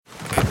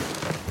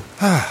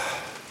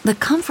The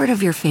comfort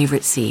of your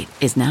favorite seat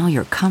is now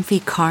your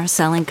comfy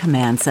car-selling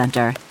command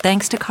center,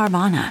 thanks to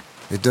Carvana.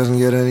 It doesn't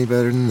get any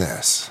better than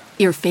this.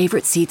 Your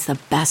favorite seat's the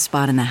best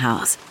spot in the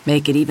house.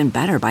 Make it even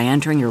better by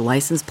entering your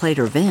license plate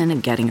or VIN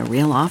and getting a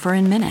real offer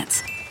in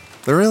minutes.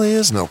 There really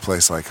is no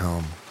place like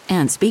home.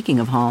 And speaking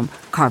of home,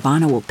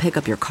 Carvana will pick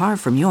up your car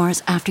from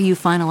yours after you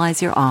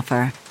finalize your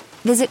offer.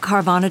 Visit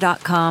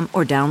Carvana.com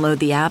or download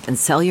the app and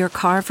sell your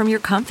car from your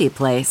comfy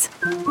place.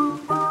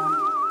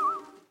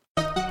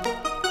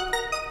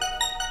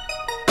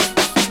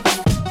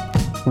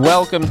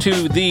 Welcome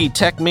to the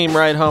Tech Meme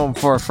Ride Home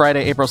for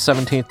Friday, April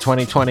 17th,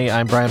 2020.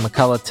 I'm Brian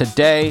McCullough.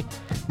 Today,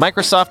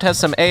 Microsoft has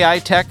some AI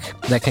tech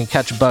that can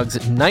catch bugs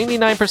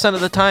 99% of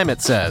the time,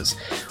 it says.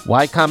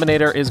 Y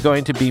Combinator is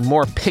going to be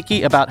more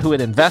picky about who it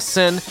invests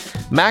in.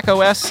 Mac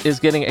OS is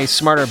getting a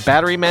smarter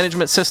battery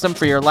management system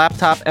for your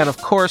laptop. And of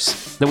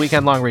course, the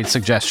weekend long read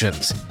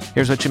suggestions.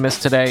 Here's what you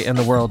missed today in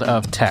the world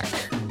of tech.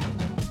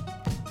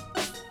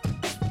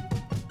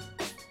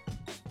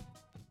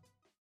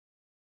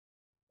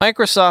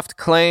 Microsoft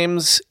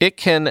claims it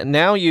can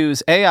now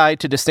use AI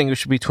to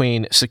distinguish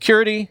between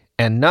security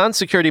and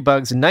non-security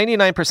bugs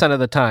 99% of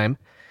the time,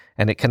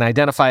 and it can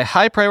identify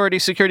high-priority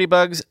security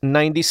bugs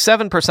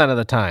 97% of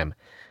the time.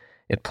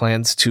 It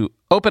plans to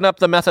open up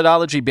the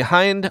methodology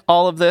behind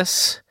all of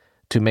this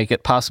to make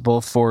it possible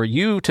for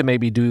you to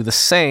maybe do the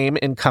same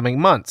in coming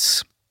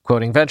months.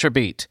 Quoting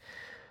VentureBeat,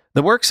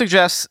 the work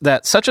suggests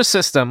that such a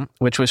system,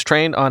 which was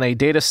trained on a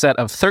data set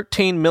of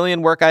 13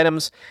 million work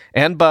items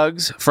and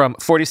bugs from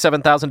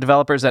 47,000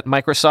 developers at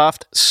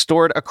Microsoft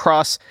stored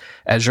across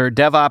Azure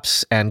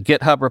DevOps and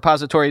GitHub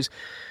repositories,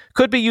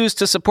 could be used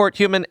to support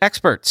human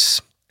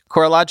experts.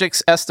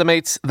 CoreLogics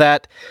estimates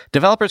that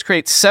developers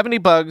create 70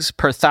 bugs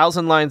per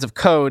 1,000 lines of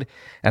code,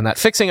 and that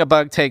fixing a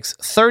bug takes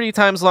 30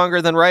 times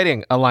longer than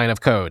writing a line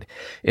of code.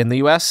 In the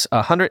US,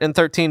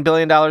 $113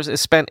 billion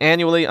is spent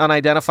annually on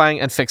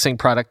identifying and fixing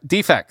product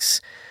defects.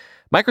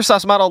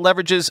 Microsoft's model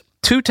leverages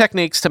two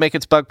techniques to make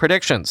its bug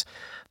predictions.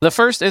 The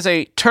first is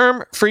a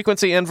term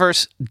frequency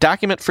inverse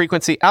document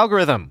frequency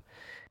algorithm,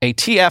 a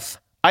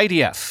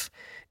TF-IDF.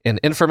 An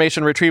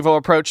information retrieval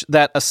approach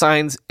that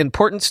assigns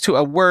importance to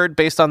a word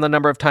based on the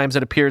number of times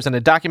it appears in a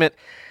document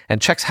and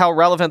checks how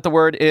relevant the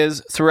word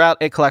is throughout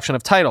a collection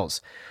of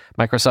titles.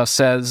 Microsoft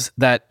says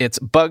that its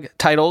bug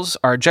titles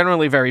are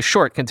generally very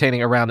short,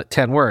 containing around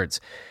 10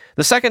 words.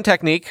 The second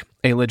technique,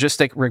 a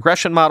logistic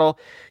regression model,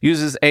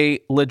 uses a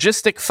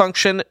logistic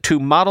function to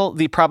model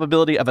the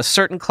probability of a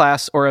certain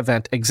class or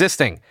event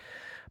existing.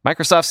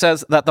 Microsoft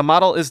says that the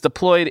model is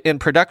deployed in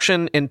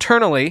production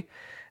internally,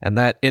 and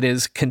that it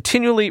is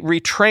continually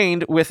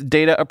retrained with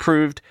data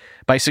approved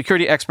by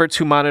security experts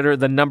who monitor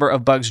the number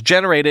of bugs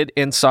generated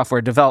in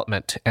software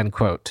development, end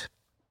quote.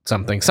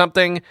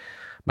 Something.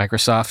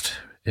 Microsoft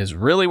is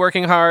really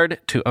working hard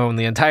to own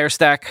the entire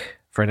stack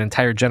for an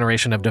entire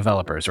generation of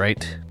developers,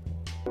 right?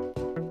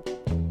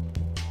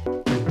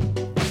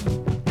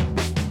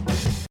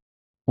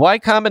 Y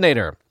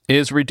Combinator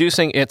is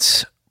reducing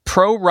its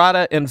pro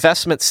rata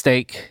investment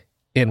stake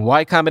in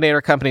Y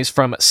Combinator companies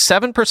from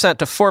 7%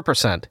 to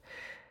 4%,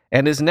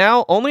 and is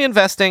now only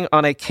investing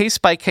on a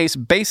case-by-case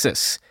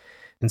basis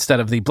instead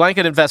of the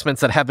blanket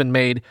investments that have been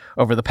made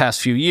over the past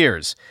few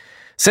years.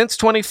 Since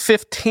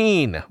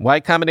 2015, Y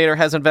Combinator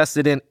has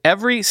invested in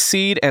every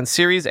seed and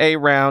Series A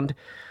round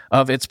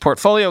of its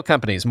portfolio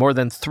companies, more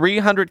than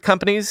 300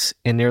 companies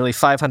in nearly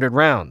 500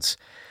 rounds.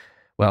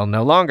 Well,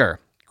 no longer,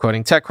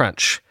 quoting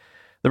TechCrunch.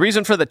 The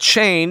reason for the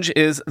change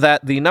is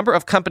that the number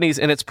of companies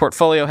in its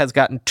portfolio has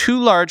gotten too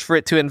large for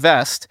it to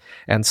invest,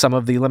 and some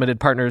of the limited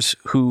partners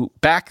who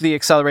back the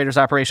accelerator's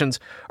operations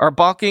are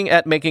balking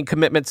at making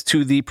commitments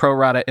to the pro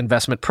rata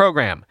investment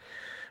program.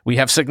 We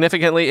have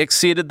significantly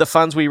exceeded the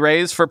funds we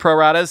raise for pro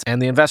ratas,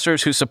 and the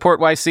investors who support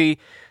YC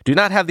do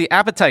not have the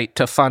appetite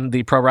to fund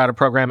the pro rata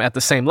program at the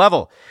same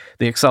level,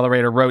 the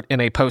accelerator wrote in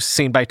a post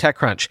seen by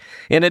TechCrunch.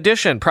 In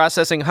addition,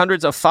 processing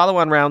hundreds of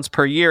follow-on rounds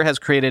per year has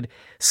created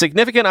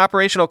significant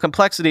operational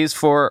complexities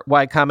for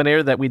Y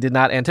Combinator that we did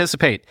not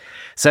anticipate.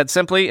 Said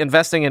simply,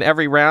 investing in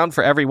every round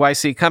for every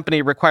YC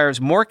company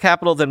requires more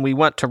capital than we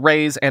want to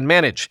raise and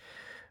manage.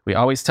 We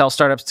always tell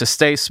startups to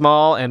stay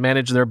small and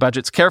manage their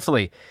budgets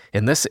carefully.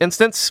 In this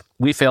instance,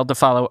 we failed to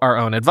follow our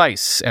own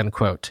advice, end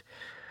quote.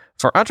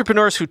 For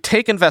entrepreneurs who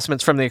take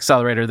investments from the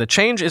accelerator, the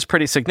change is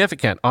pretty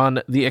significant.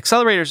 On the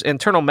accelerator's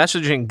internal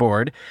messaging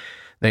board,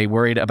 they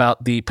worried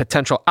about the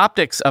potential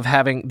optics of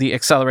having the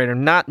accelerator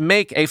not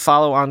make a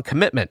follow-on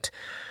commitment.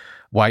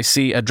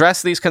 YC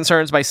addressed these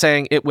concerns by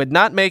saying it would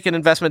not make an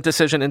investment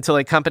decision until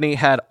a company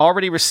had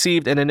already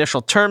received an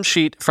initial term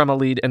sheet from a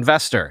lead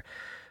investor.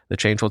 The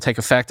change will take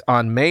effect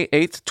on May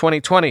 8th,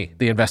 2020,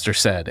 the investor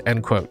said,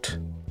 end quote.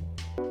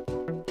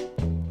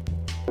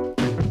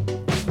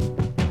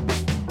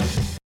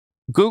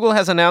 Google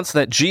has announced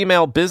that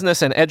Gmail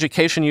business and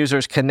education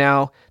users can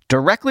now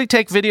directly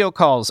take video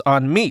calls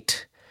on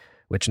Meet,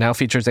 which now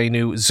features a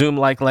new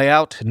Zoom-like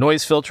layout,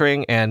 noise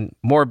filtering, and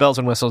more bells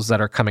and whistles that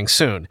are coming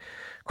soon.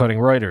 Quoting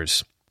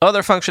Reuters,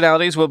 Other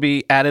functionalities will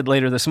be added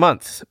later this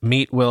month.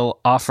 Meet will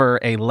offer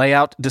a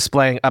layout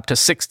displaying up to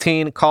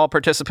 16 call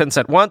participants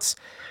at once,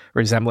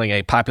 resembling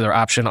a popular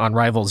option on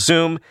rival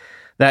Zoom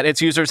that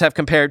its users have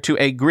compared to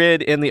a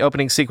grid in the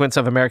opening sequence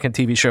of American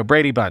TV show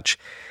Brady Bunch.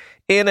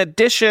 In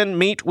addition,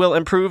 Meet will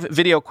improve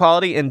video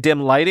quality in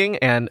dim lighting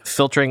and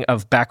filtering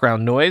of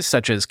background noise,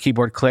 such as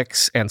keyboard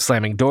clicks and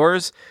slamming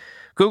doors.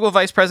 Google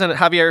Vice President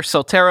Javier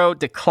Soltero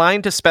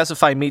declined to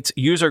specify Meet's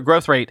user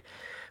growth rate,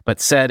 but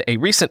said a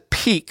recent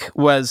peak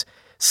was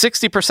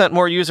 60%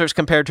 more users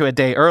compared to a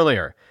day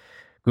earlier.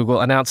 Google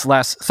announced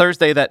last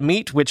Thursday that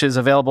Meet, which is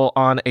available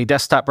on a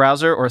desktop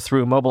browser or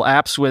through mobile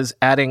apps, was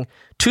adding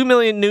 2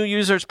 million new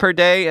users per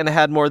day and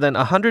had more than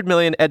 100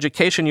 million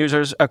education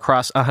users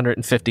across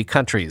 150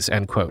 countries,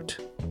 end quote.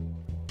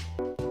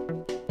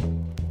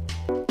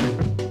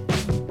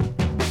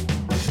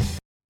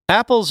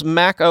 Apple's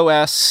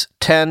macOS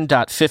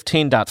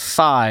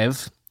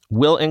 10.15.5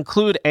 will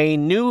include a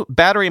new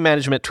battery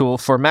management tool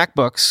for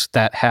MacBooks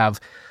that have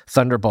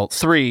Thunderbolt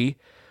 3,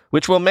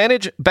 which will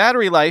manage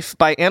battery life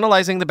by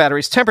analyzing the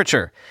battery's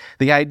temperature.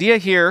 The idea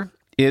here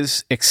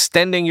is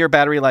extending your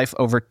battery life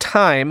over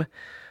time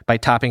by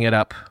topping it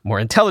up more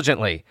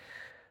intelligently.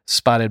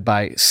 Spotted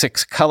by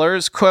 6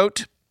 Colors,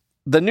 quote,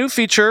 "The new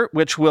feature,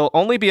 which will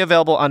only be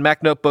available on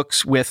Mac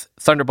notebooks with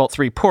Thunderbolt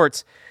 3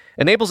 ports,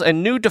 enables a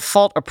new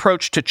default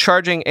approach to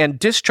charging and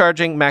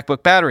discharging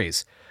MacBook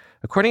batteries.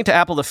 According to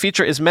Apple, the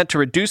feature is meant to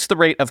reduce the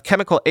rate of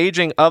chemical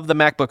aging of the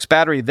MacBook's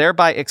battery,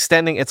 thereby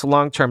extending its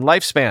long-term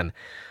lifespan,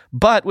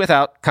 but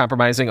without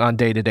compromising on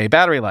day-to-day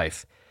battery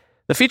life.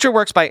 The feature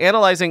works by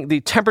analyzing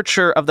the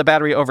temperature of the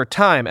battery over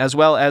time, as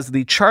well as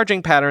the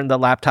charging pattern the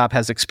laptop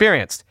has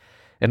experienced.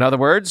 In other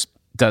words,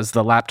 does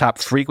the laptop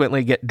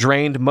frequently get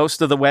drained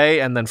most of the way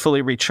and then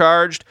fully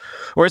recharged,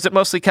 or is it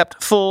mostly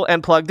kept full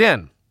and plugged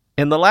in?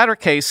 In the latter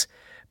case,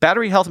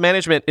 battery health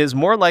management is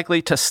more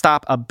likely to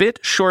stop a bit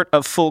short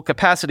of full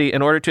capacity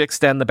in order to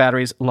extend the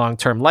battery's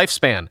long-term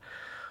lifespan.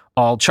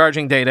 All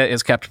charging data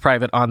is kept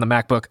private on the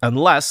MacBook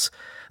unless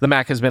the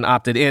Mac has been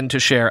opted in to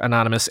share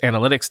anonymous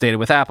analytics data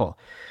with Apple.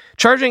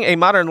 Charging a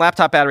modern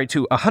laptop battery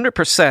to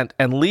 100%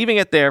 and leaving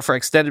it there for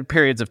extended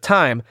periods of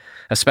time,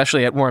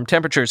 especially at warm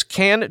temperatures,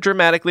 can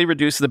dramatically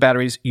reduce the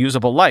battery's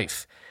usable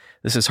life.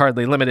 This is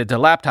hardly limited to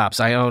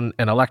laptops. I own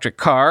an electric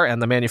car,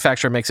 and the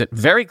manufacturer makes it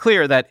very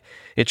clear that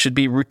it should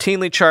be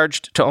routinely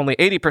charged to only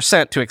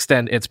 80% to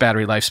extend its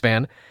battery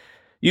lifespan.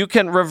 You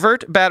can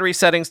revert battery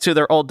settings to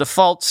their old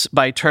defaults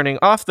by turning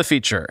off the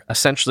feature.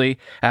 Essentially,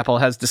 Apple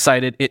has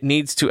decided it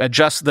needs to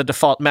adjust the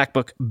default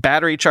MacBook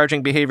battery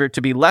charging behavior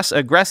to be less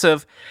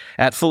aggressive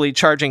at fully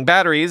charging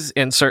batteries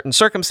in certain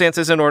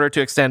circumstances in order to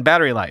extend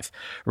battery life,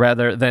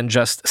 rather than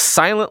just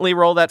silently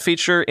roll that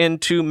feature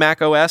into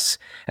macOS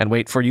and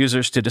wait for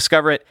users to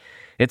discover it.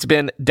 It's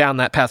been down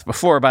that path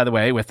before, by the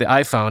way, with the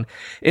iPhone.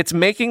 It's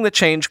making the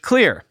change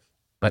clear.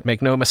 But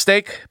make no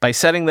mistake, by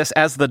setting this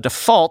as the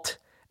default,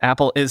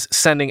 Apple is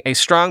sending a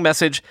strong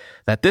message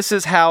that this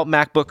is how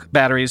MacBook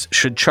batteries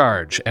should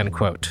charge, end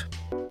quote.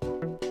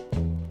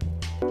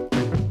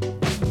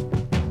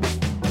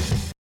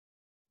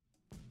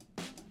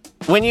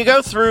 When you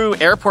go through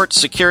airport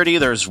security,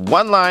 there's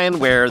one line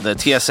where the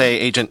TSA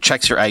agent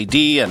checks your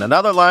ID and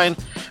another line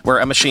where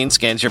a machine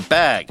scans your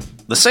bag.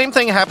 The same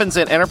thing happens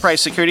in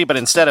enterprise security, but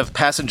instead of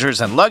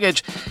passengers and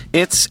luggage,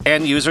 it's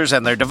end users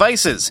and their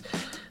devices.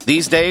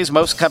 These days,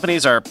 most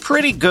companies are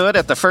pretty good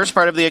at the first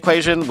part of the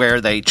equation where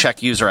they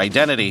check user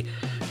identity,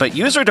 but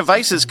user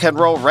devices can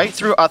roll right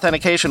through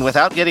authentication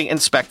without getting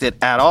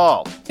inspected at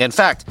all. In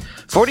fact,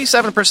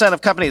 47%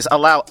 of companies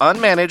allow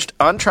unmanaged,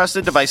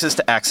 untrusted devices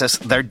to access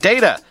their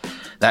data.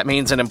 That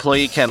means an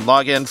employee can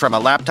log in from a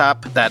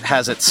laptop that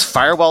has its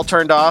firewall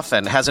turned off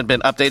and hasn't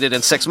been updated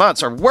in 6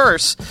 months, or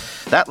worse,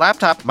 that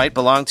laptop might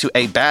belong to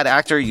a bad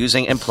actor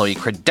using employee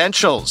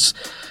credentials.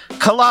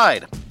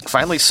 Collide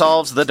finally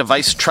solves the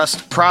device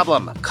trust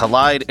problem.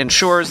 Collide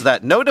ensures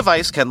that no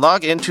device can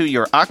log into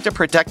your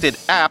Okta-protected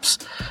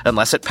apps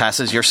unless it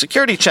passes your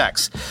security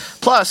checks.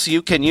 Plus,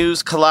 you can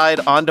use Collide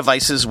on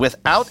devices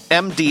without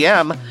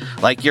MDM,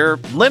 like your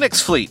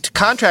Linux fleet,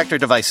 contractor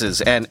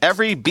devices, and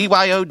every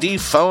BYOD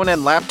phone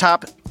and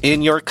laptop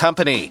in your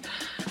company.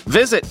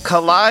 Visit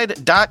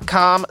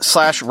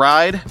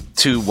collide.com/ride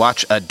to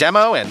watch a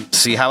demo and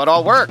see how it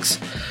all works.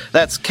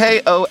 That's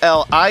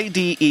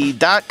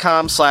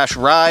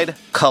KOLIDE.com/ride,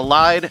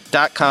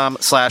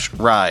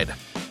 collide.com/ride.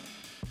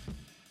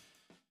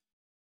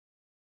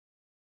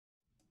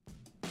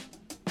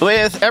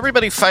 With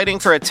everybody fighting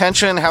for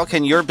attention, how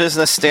can your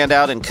business stand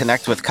out and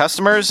connect with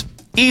customers?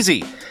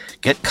 Easy.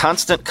 Get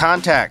Constant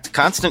Contact.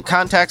 Constant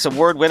Contact's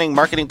award-winning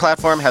marketing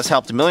platform has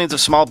helped millions of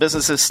small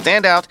businesses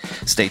stand out,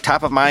 stay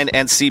top of mind,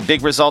 and see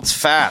big results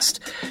fast.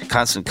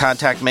 Constant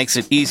Contact makes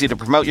it easy to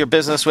promote your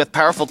business with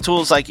powerful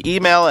tools like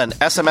email and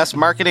SMS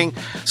marketing,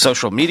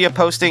 social media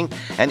posting,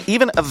 and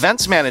even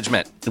events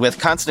management. With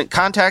Constant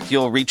Contact,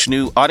 you'll reach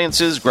new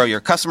audiences, grow your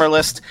customer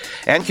list,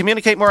 and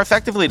communicate more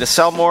effectively to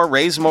sell more,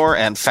 raise more,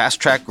 and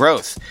fast-track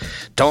growth.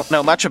 Don't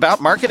know much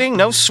about marketing?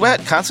 No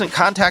sweat. Constant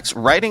Contact's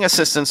writing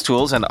assistance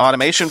tools and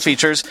automation features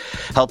features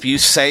help you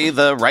say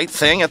the right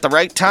thing at the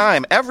right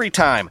time, every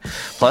time.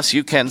 Plus,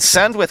 you can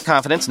send with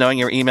confidence knowing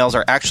your emails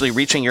are actually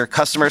reaching your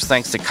customers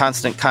thanks to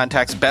Constant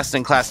Contact's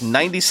best-in-class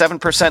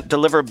 97%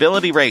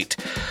 deliverability rate.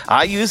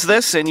 I use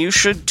this, and you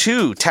should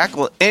too.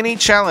 Tackle any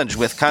challenge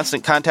with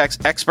Constant Contact's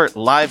expert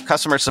live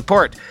customer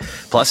support.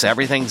 Plus,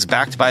 everything's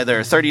backed by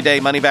their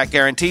 30-day money-back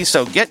guarantee,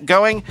 so get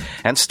going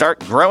and start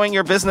growing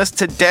your business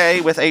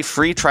today with a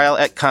free trial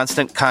at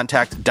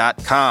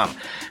ConstantContact.com.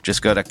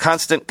 Just go to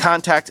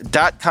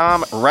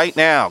ConstantContact.com right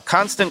now.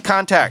 Constant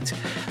Contact,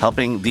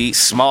 helping the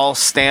small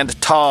stand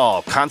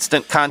tall.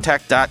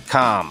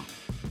 ConstantContact.com.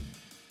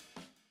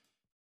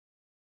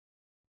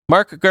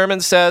 Mark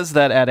Gurman says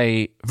that at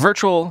a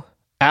virtual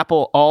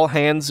Apple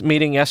all-hands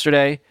meeting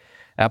yesterday,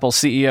 Apple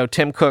CEO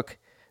Tim Cook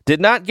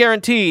did not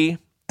guarantee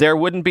there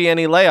wouldn't be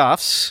any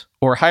layoffs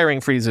or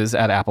hiring freezes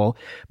at Apple,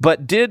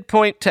 but did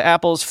point to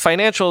Apple's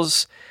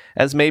financials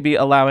as maybe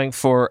allowing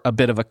for a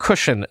bit of a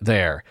cushion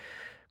there.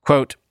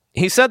 Quote,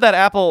 he said that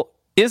Apple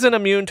isn't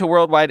immune to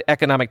worldwide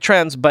economic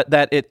trends, but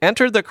that it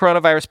entered the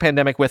coronavirus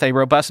pandemic with a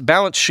robust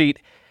balance sheet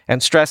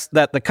and stressed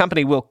that the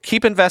company will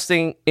keep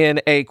investing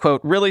in a, quote,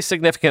 really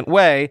significant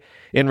way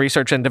in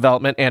research and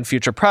development and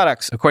future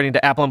products, according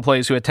to Apple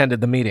employees who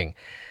attended the meeting.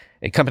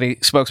 A company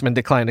spokesman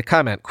declined to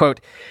comment. Quote,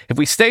 if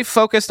we stay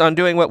focused on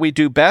doing what we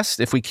do best,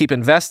 if we keep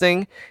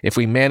investing, if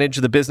we manage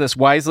the business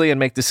wisely and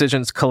make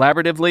decisions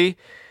collaboratively,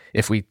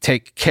 if we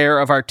take care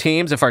of our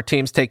teams, if our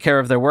teams take care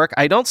of their work,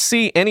 I don't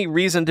see any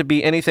reason to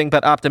be anything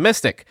but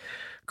optimistic,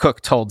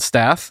 Cook told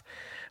staff.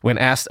 When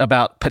asked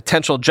about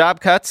potential job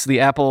cuts, the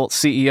Apple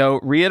CEO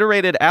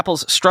reiterated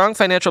Apple's strong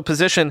financial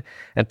position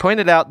and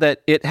pointed out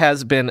that it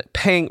has been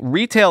paying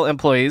retail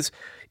employees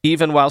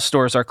even while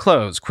stores are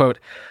closed. Quote,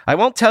 I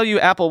won't tell you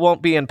Apple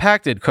won't be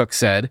impacted, Cook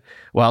said,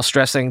 while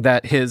stressing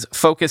that his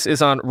focus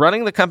is on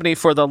running the company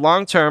for the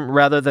long term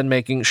rather than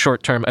making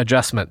short-term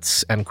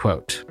adjustments, end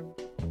quote.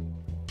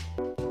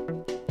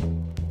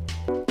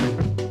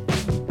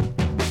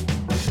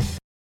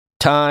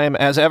 Time,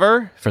 as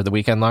ever, for the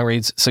Weekend Long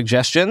Reads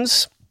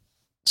suggestions.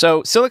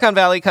 So Silicon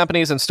Valley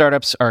companies and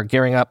startups are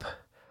gearing up,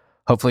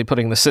 hopefully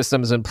putting the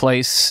systems in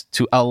place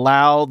to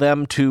allow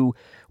them to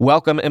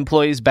welcome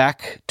employees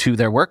back to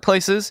their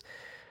workplaces.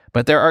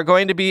 But there are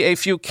going to be a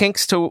few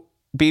kinks to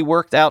be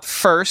worked out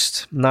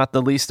first, not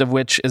the least of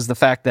which is the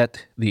fact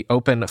that the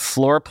open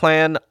floor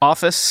plan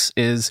office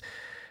is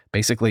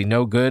basically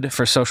no good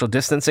for social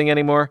distancing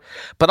anymore.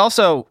 But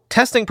also,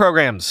 testing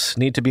programs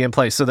need to be in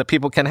place so that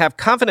people can have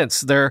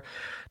confidence they're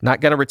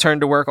not going to return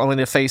to work only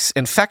to face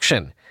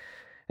infection.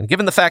 And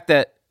given the fact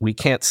that we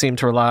can't seem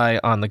to rely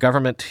on the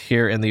government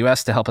here in the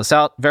U.S. to help us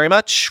out very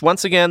much,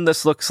 once again,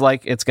 this looks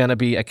like it's going to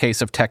be a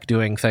case of tech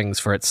doing things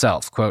for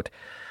itself. Quote,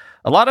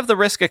 a lot of the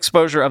risk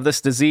exposure of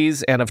this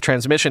disease and of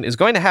transmission is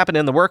going to happen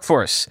in the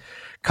workforce,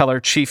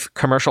 Color Chief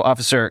Commercial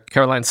Officer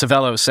Caroline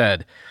Savello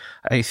said.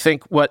 I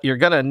think what you're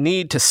going to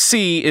need to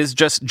see is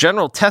just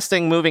general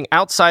testing moving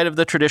outside of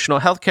the traditional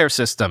healthcare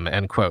system,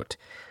 end quote.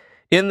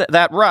 In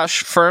that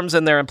rush, firms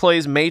and their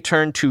employees may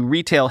turn to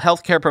retail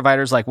healthcare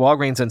providers like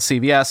Walgreens and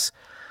CVS,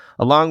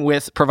 along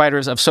with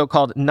providers of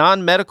so-called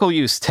non-medical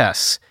use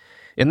tests.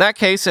 In that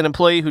case, an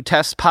employee who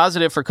tests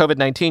positive for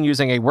COVID-19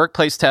 using a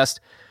workplace test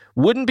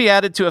wouldn't be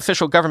added to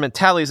official government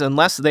tallies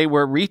unless they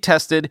were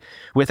retested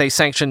with a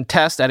sanctioned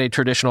test at a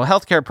traditional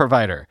healthcare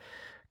provider.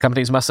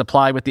 Companies must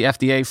apply with the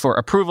FDA for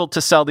approval to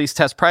sell these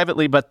tests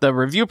privately, but the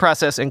review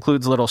process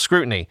includes little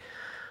scrutiny.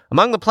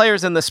 Among the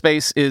players in the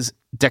space is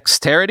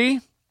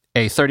Dexterity,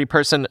 a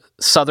 30-person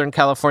Southern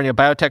California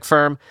biotech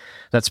firm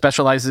that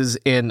specializes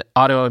in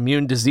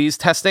autoimmune disease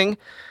testing.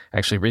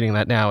 Actually, reading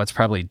that now, it's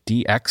probably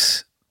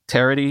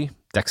Dexterity.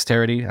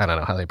 I don't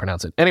know how they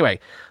pronounce it. Anyway,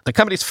 the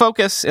company's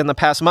focus in the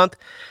past month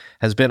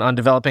has been on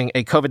developing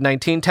a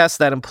COVID-19 test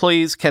that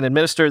employees can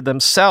administer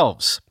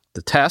themselves.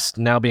 The test,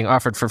 now being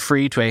offered for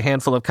free to a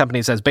handful of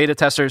companies as beta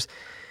testers,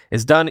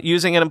 is done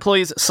using an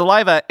employee's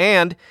saliva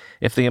and,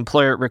 if the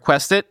employer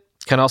requests it,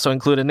 can also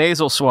include a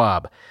nasal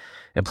swab.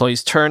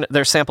 Employees turn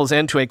their samples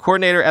in to a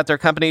coordinator at their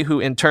company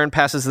who in turn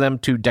passes them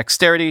to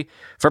Dexterity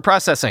for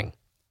processing.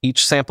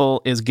 Each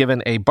sample is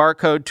given a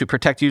barcode to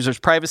protect users'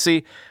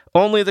 privacy.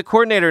 Only the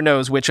coordinator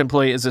knows which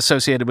employee is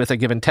associated with a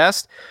given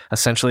test,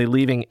 essentially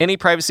leaving any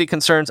privacy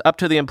concerns up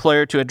to the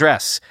employer to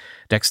address.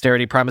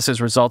 Dexterity promises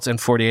results in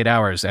 48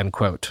 hours, end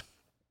quote.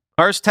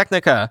 Ars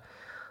Technica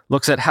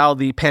looks at how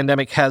the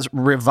pandemic has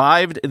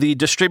revived the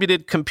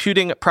distributed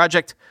computing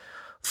project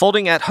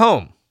Folding at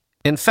Home.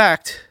 In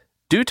fact,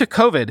 due to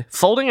COVID,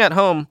 Folding at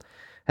Home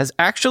has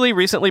actually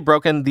recently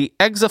broken the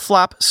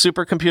exaflop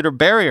supercomputer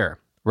barrier,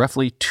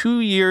 roughly 2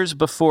 years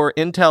before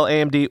Intel,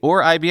 AMD,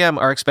 or IBM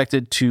are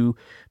expected to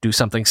do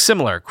something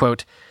similar.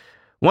 Quote,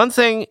 one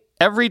thing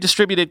every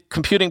distributed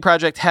computing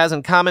project has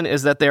in common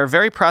is that they are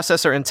very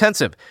processor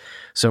intensive.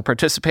 So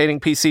participating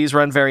PCs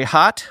run very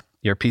hot.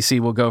 Your PC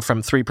will go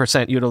from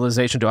 3%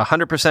 utilization to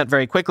 100%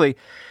 very quickly.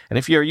 And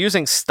if you're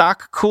using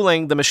stock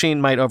cooling, the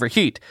machine might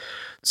overheat.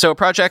 So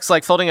projects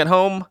like Folding at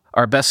Home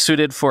are best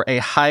suited for a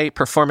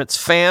high-performance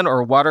fan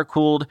or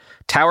water-cooled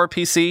tower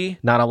PC,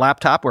 not a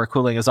laptop where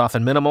cooling is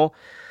often minimal.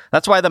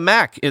 That's why the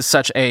Mac is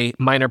such a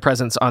minor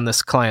presence on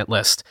this client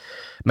list.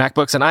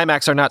 MacBooks and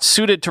iMacs are not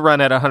suited to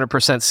run at 100%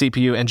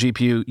 CPU and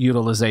GPU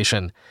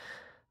utilization.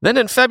 Then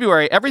in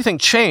February, everything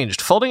changed.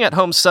 Folding at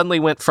Home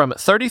suddenly went from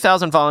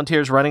 30,000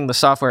 volunteers running the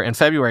software in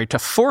February to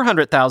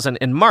 400,000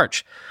 in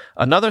March.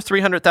 Another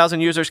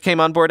 300,000 users came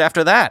on board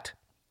after that.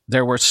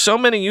 There were so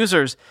many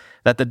users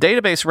that the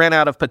database ran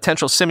out of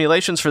potential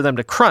simulations for them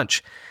to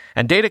crunch,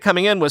 and data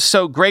coming in was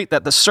so great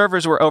that the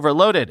servers were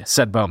overloaded,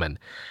 said Bowman.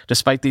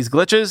 Despite these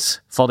glitches,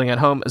 Folding at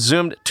Home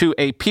zoomed to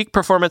a peak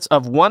performance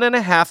of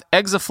 1.5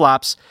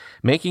 exaflops,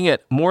 making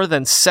it more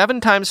than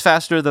 7 times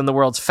faster than the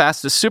world's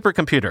fastest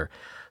supercomputer,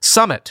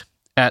 Summit,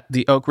 at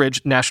the Oak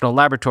Ridge National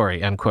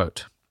Laboratory, end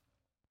quote.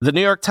 The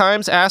New York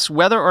Times asked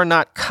whether or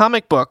not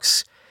comic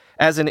books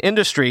as an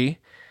industry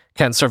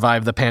can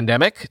survive the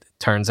pandemic.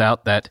 Turns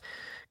out that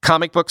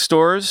comic book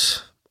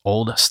stores,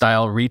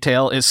 old-style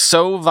retail, is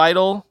so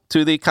vital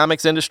to the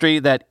comics industry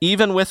that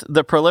even with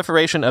the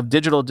proliferation of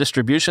digital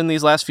distribution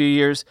these last few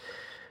years,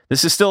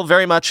 this is still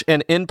very much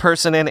an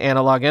in-person and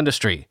analog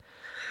industry.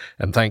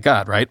 And thank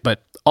God, right?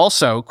 But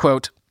also,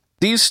 quote,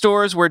 these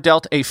stores were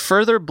dealt a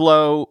further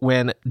blow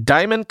when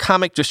Diamond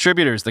Comic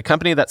Distributors, the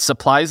company that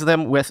supplies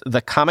them with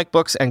the comic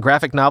books and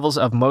graphic novels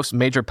of most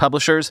major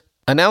publishers,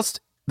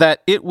 announced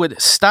that it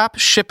would stop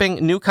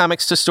shipping new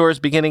comics to stores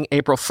beginning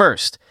April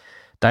 1st.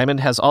 Diamond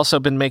has also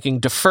been making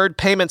deferred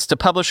payments to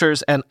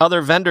publishers and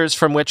other vendors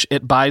from which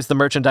it buys the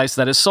merchandise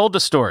that is sold to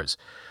stores.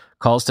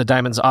 Calls to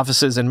Diamond's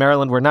offices in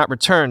Maryland were not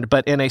returned,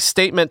 but in a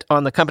statement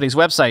on the company's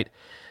website,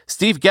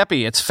 Steve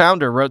Geppe, its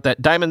founder, wrote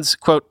that Diamond's,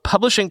 quote,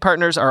 publishing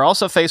partners are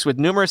also faced with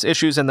numerous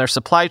issues in their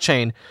supply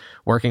chain,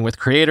 working with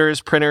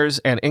creators, printers,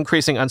 and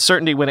increasing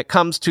uncertainty when it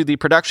comes to the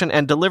production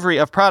and delivery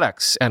of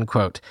products, end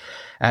quote,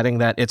 adding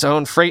that its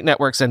own freight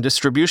networks and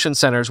distribution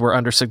centers were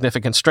under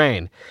significant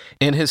strain.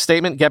 In his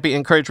statement, Geppe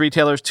encouraged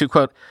retailers to,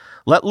 quote,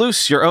 let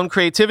loose your own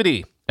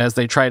creativity as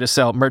they try to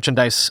sell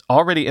merchandise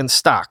already in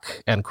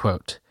stock, end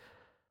quote.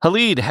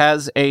 Khalid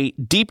has a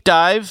deep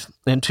dive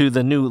into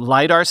the new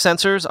LiDAR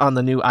sensors on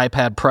the new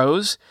iPad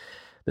Pros.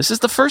 This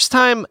is the first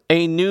time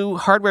a new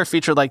hardware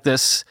feature like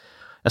this,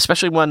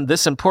 especially one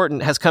this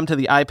important, has come to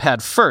the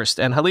iPad first,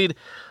 and Khalid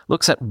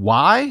looks at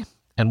why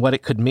and what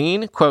it could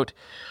mean. Quote,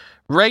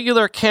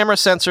 regular camera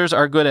sensors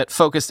are good at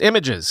focused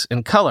images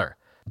in color.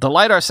 The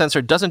LiDAR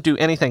sensor doesn't do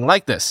anything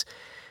like this.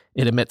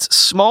 It emits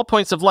small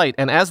points of light,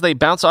 and as they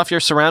bounce off your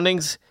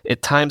surroundings,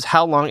 it times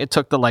how long it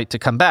took the light to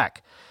come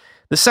back.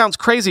 This sounds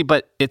crazy,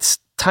 but it's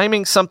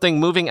timing something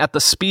moving at the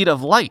speed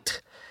of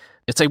light.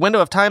 It's a window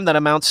of time that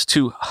amounts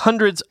to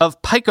hundreds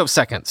of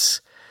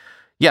picoseconds.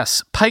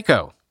 Yes,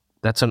 pico.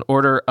 That's an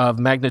order of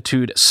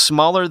magnitude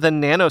smaller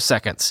than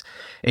nanoseconds.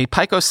 A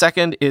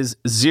picosecond is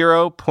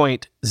 11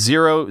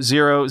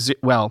 zeros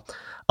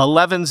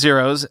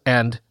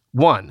and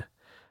 1.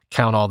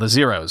 Count all the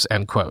zeros,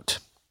 end quote.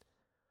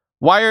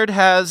 Wired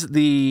has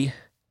the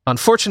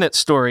unfortunate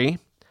story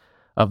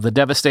of the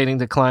devastating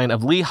decline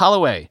of Lee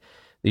Holloway,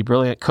 the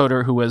brilliant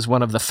coder who was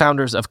one of the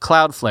founders of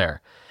Cloudflare.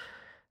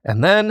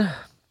 And then,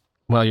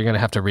 well, you're going to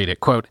have to read it.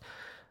 Quote,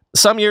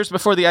 some years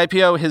before the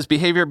IPO, his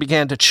behavior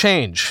began to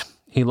change.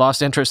 He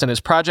lost interest in his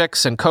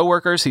projects and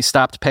coworkers. He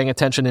stopped paying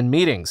attention in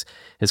meetings.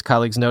 His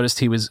colleagues noticed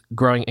he was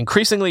growing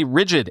increasingly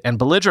rigid and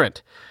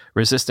belligerent,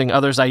 resisting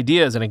others'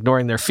 ideas and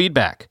ignoring their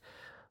feedback.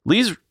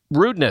 Lee's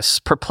rudeness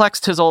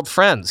perplexed his old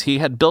friends. He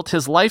had built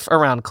his life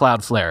around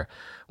Cloudflare,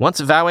 once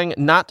vowing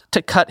not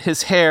to cut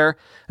his hair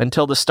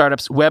until the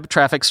startup's web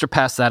traffic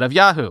surpassed that of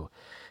Yahoo.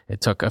 It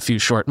took a few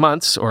short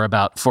months, or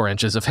about 4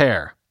 inches of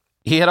hair.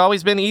 He had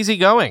always been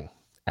easygoing,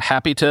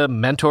 happy to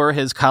mentor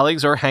his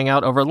colleagues or hang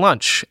out over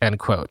lunch, end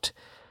quote.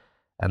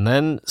 And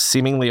then,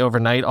 seemingly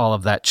overnight, all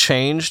of that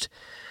changed.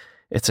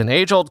 It's an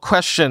age-old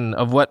question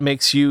of what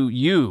makes you,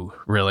 you,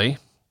 really.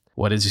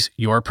 What is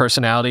your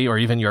personality or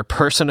even your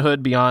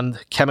personhood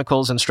beyond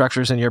chemicals and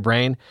structures in your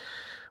brain?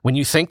 When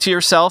you think to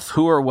yourself,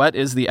 who or what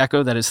is the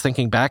echo that is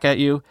thinking back at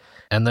you?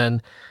 And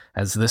then,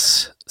 as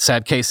this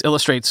sad case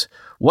illustrates,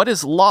 what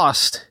is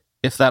lost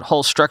if that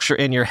whole structure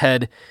in your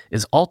head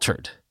is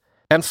altered?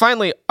 And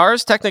finally,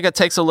 Ars Technica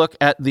takes a look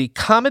at the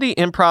comedy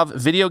improv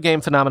video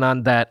game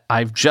phenomenon that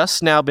I've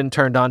just now been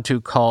turned on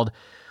to called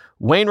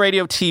Wayne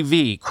Radio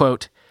TV.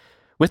 Quote,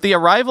 with the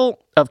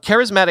arrival of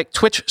charismatic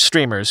Twitch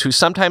streamers who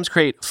sometimes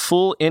create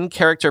full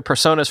in-character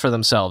personas for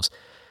themselves,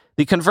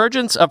 the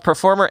convergence of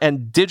performer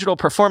and digital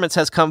performance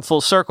has come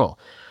full circle.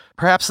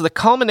 Perhaps the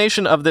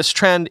culmination of this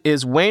trend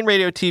is Wayne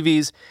Radio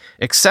TV's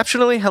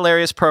exceptionally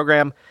hilarious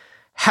program,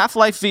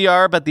 Half-Life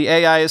VR, but the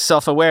AI is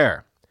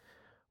self-aware.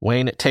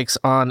 Wayne takes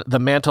on the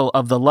mantle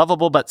of the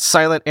lovable but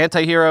silent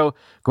anti-hero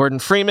Gordon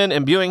Freeman,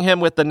 imbuing him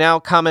with the now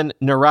common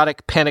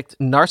neurotic, panicked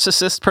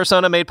narcissist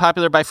persona made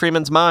popular by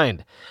Freeman's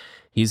mind.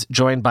 He's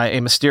joined by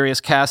a mysterious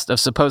cast of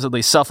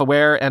supposedly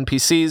self-aware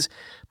NPCs,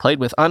 played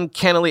with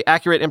uncannily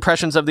accurate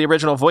impressions of the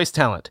original voice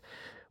talent.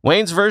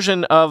 Wayne's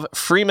version of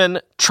Freeman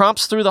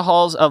tromps through the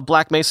halls of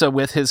Black Mesa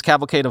with his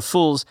cavalcade of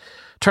fools,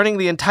 turning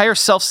the entire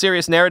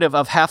self-serious narrative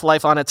of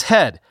Half-Life on its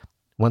head.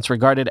 Once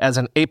regarded as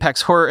an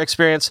apex horror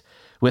experience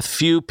with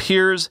few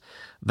peers,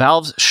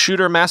 Valve's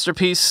shooter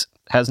masterpiece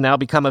has now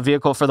become a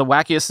vehicle for the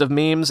wackiest of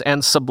memes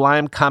and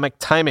sublime comic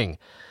timing.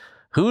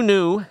 Who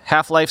knew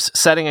Half-Life's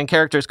setting and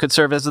characters could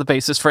serve as the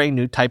basis for a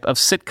new type of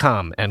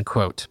sitcom, end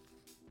quote.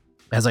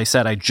 As I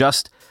said, I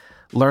just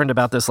learned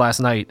about this last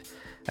night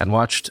and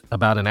watched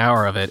about an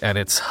hour of it, and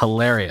it's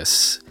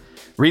hilarious.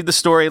 Read the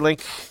story,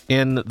 link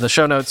in the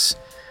show notes,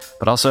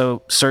 but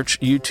also search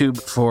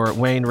YouTube for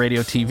Wayne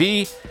Radio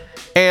TV.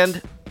 And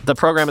the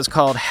program is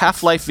called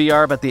Half-Life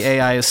VR, but the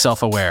AI is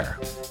self-aware.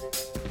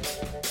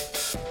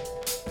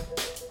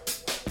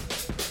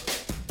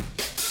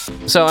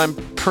 So I'm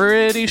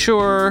pretty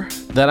sure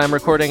that I'm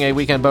recording a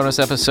weekend bonus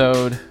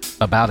episode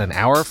about an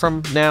hour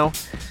from now,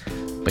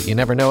 but you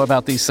never know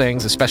about these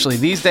things, especially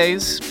these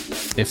days.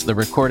 If the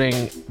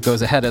recording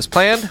goes ahead as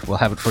planned, we'll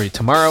have it for you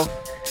tomorrow.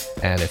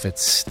 And if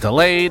it's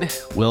delayed,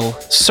 we'll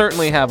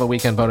certainly have a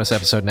weekend bonus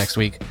episode next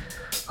week.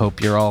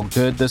 Hope you're all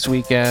good this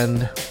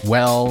weekend,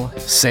 well,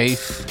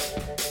 safe.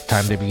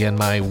 Time to begin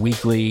my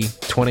weekly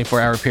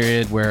 24-hour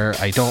period where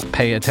I don't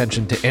pay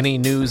attention to any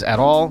news at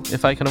all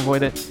if I can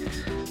avoid it.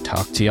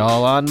 Talk to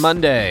y'all on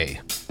Monday.